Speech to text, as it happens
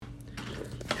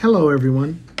Hello,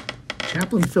 everyone.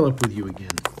 Chaplain Philip with you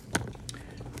again.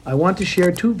 I want to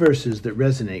share two verses that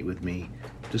resonate with me,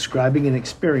 describing an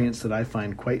experience that I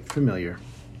find quite familiar.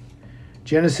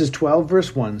 Genesis 12,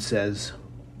 verse 1 says,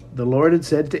 "The Lord had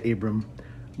said to Abram,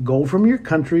 'Go from your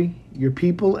country, your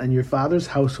people, and your father's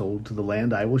household to the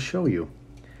land I will show you.'"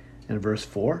 And verse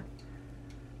 4,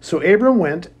 "So Abram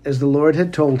went as the Lord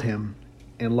had told him,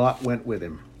 and Lot went with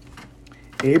him."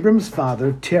 Abram's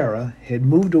father, Terah, had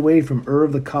moved away from Ur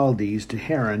of the Chaldees to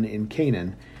Haran in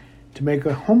Canaan to make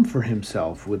a home for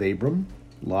himself with Abram,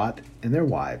 Lot, and their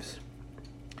wives.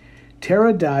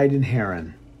 Terah died in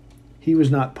Haran. He was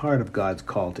not part of God's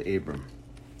call to Abram.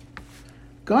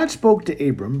 God spoke to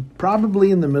Abram,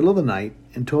 probably in the middle of the night,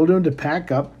 and told him to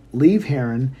pack up, leave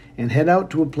Haran, and head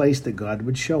out to a place that God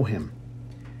would show him.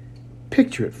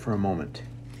 Picture it for a moment.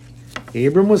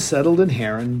 Abram was settled in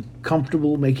Haran,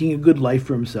 comfortable, making a good life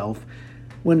for himself,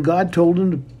 when God told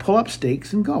him to pull up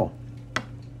stakes and go.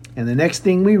 And the next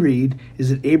thing we read is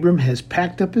that Abram has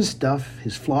packed up his stuff,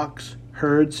 his flocks,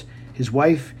 herds, his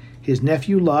wife, his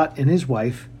nephew Lot and his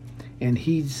wife, and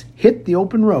he's hit the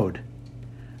open road.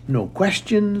 No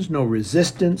questions, no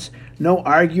resistance, no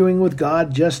arguing with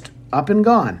God, just up and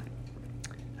gone.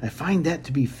 I find that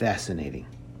to be fascinating.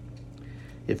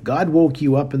 If God woke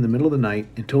you up in the middle of the night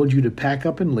and told you to pack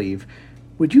up and leave,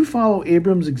 would you follow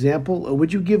Abram's example, or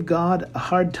would you give God a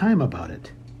hard time about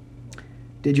it?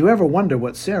 Did you ever wonder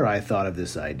what Sarai thought of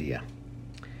this idea?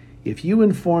 If you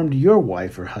informed your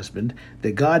wife or husband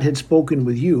that God had spoken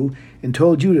with you and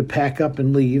told you to pack up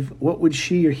and leave, what would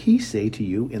she or he say to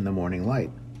you in the morning light?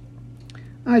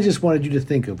 I just wanted you to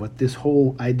think of what this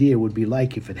whole idea would be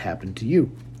like if it happened to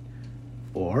you.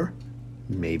 Or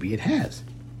maybe it has.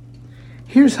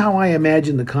 Here's how I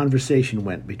imagine the conversation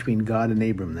went between God and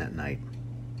Abram that night.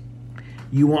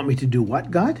 "You want me to do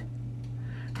what, God?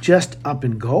 Just up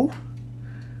and go?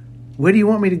 Where do you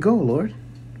want me to go, Lord?"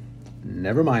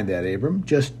 "Never mind that, Abram.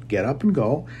 Just get up and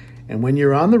go. And when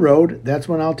you're on the road, that's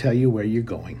when I'll tell you where you're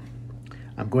going.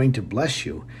 I'm going to bless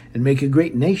you and make a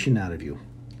great nation out of you.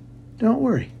 Don't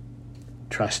worry.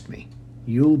 Trust me.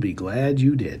 You'll be glad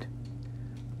you did."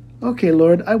 "Okay,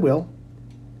 Lord, I will.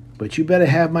 But you better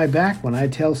have my back when I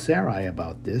tell Sarai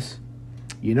about this.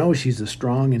 You know she's a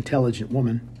strong, intelligent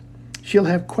woman. She'll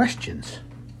have questions."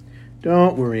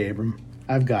 "Don't worry, Abram.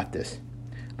 I've got this.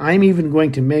 I'm even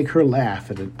going to make her laugh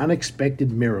at an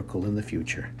unexpected miracle in the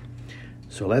future.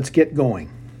 So let's get going."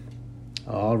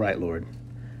 "All right, Lord.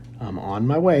 I'm on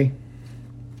my way."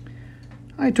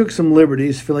 I took some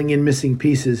liberties filling in missing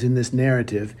pieces in this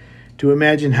narrative to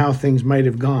imagine how things might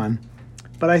have gone,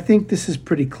 but I think this is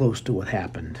pretty close to what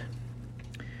happened.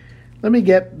 Let me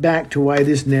get back to why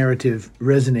this narrative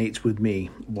resonates with me,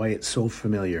 why it's so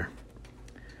familiar.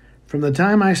 From the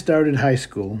time I started high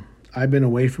school, I've been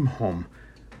away from home,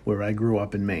 where I grew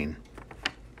up in Maine.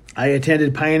 I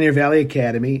attended Pioneer Valley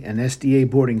Academy, an SDA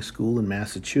boarding school in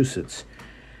Massachusetts.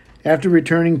 After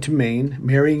returning to Maine,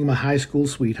 marrying my high school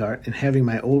sweetheart, and having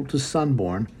my oldest son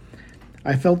born,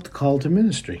 I felt the call to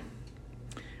ministry.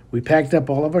 We packed up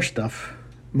all of our stuff,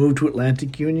 moved to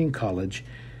Atlantic Union College.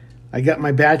 I got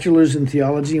my bachelor's in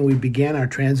theology, and we began our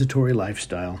transitory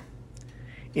lifestyle.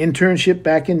 Internship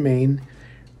back in Maine,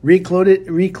 relocated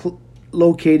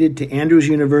to Andrews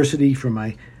University for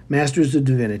my Master's of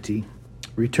Divinity,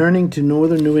 returning to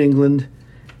northern New England,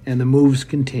 and the moves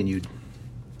continued.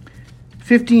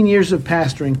 15 years of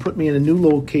pastoring put me in a new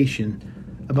location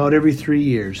about every 3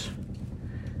 years.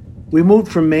 We moved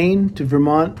from Maine to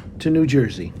Vermont to New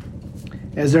Jersey.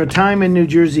 As our time in New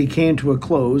Jersey came to a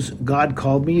close, God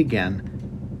called me again,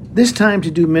 this time to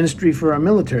do ministry for our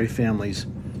military families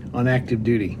on active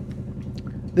duty.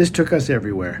 This took us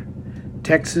everywhere: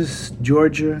 Texas,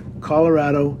 Georgia,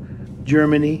 Colorado,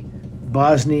 Germany,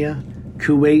 Bosnia,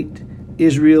 Kuwait,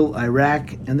 Israel,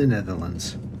 Iraq, and the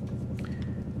Netherlands.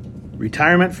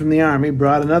 Retirement from the Army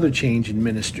brought another change in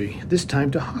ministry, this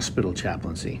time to hospital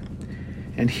chaplaincy.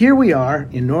 And here we are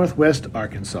in Northwest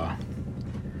Arkansas.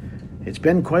 It's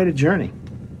been quite a journey.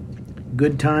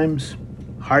 Good times,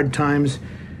 hard times,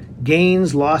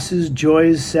 gains, losses,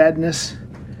 joys, sadness.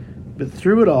 But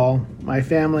through it all, my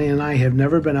family and I have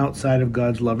never been outside of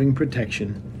God's loving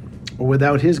protection or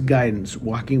without His guidance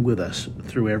walking with us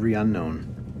through every unknown.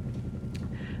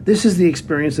 This is the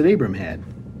experience that Abram had.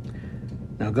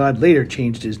 Now, God later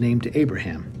changed his name to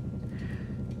Abraham.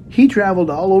 He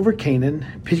traveled all over Canaan,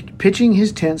 pitching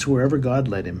his tents wherever God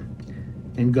led him,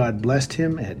 and God blessed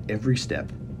him at every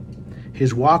step.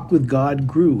 His walk with God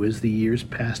grew as the years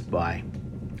passed by.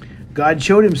 God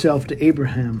showed himself to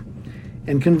Abraham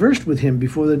and conversed with him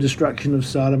before the destruction of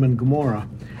Sodom and Gomorrah,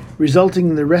 resulting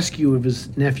in the rescue of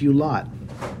his nephew Lot.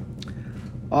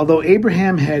 Although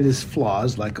Abraham had his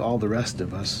flaws like all the rest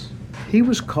of us, he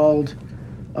was called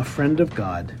a friend of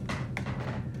God.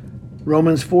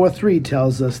 Romans 4:3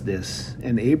 tells us this,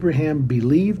 and Abraham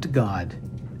believed God,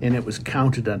 and it was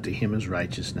counted unto him as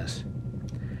righteousness.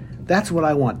 That's what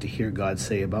I want to hear God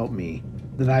say about me,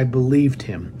 that I believed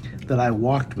him, that I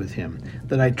walked with him,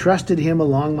 that I trusted him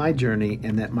along my journey,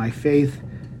 and that my faith,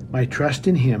 my trust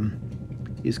in him,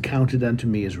 is counted unto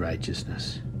me as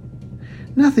righteousness.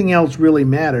 Nothing else really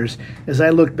matters as I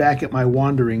look back at my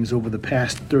wanderings over the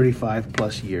past 35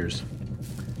 plus years.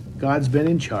 God's been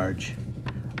in charge.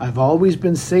 I've always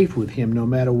been safe with him no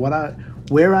matter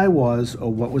where I was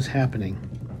or what was happening.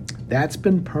 That's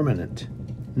been permanent,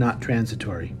 not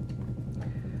transitory.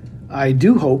 I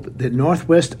do hope that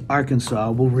Northwest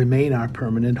Arkansas will remain our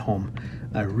permanent home.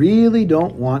 I really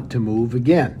don't want to move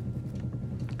again.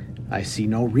 I see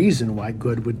no reason why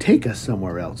God would take us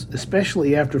somewhere else,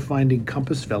 especially after finding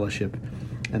Compass Fellowship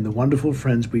and the wonderful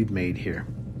friends we've made here.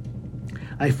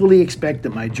 I fully expect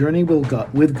that my journey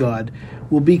with God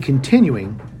will be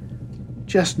continuing,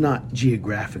 just not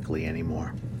geographically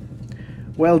anymore.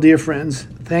 Well, dear friends,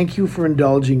 thank you for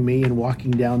indulging me and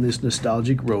walking down this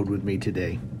nostalgic road with me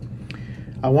today.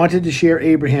 I wanted to share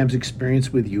Abraham's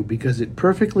experience with you because it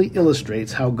perfectly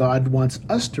illustrates how God wants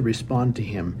us to respond to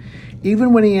him,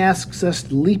 even when he asks us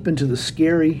to leap into the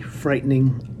scary,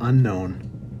 frightening unknown.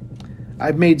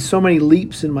 I've made so many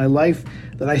leaps in my life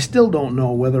that I still don't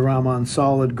know whether I'm on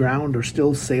solid ground or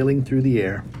still sailing through the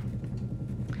air.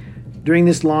 During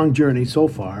this long journey so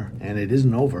far, and it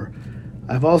isn't over,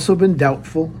 I've also been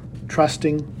doubtful,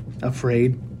 trusting,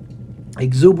 afraid,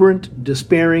 exuberant,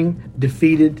 despairing,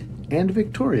 defeated, and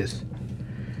victorious.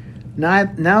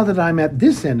 Now that I'm at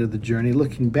this end of the journey,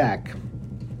 looking back,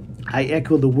 I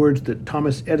echo the words that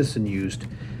Thomas Edison used,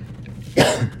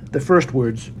 the first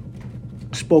words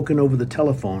spoken over the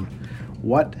telephone,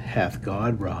 "What hath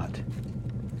God wrought?"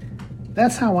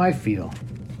 That's how I feel,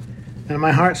 and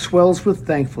my heart swells with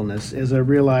thankfulness as I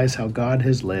realize how God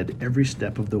has led every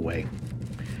step of the way.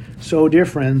 So, dear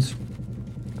friends,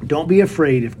 don't be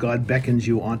afraid if God beckons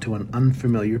you onto an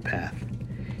unfamiliar path.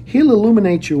 He'll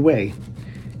illuminate your way,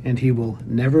 and he will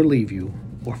never leave you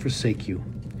or forsake you.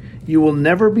 You will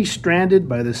never be stranded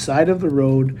by the side of the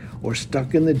road or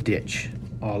stuck in the ditch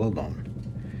all alone.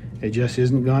 It just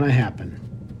isn't going to happen.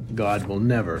 God will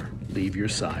never leave your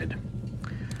side.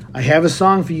 I have a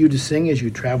song for you to sing as you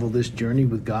travel this journey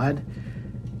with God.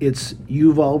 It's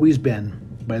 "You've Always Been"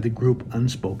 by the group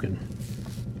Unspoken.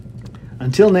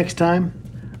 Until next time,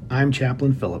 I'm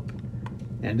Chaplain Philip,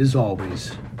 and as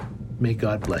always, may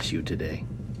God bless you today.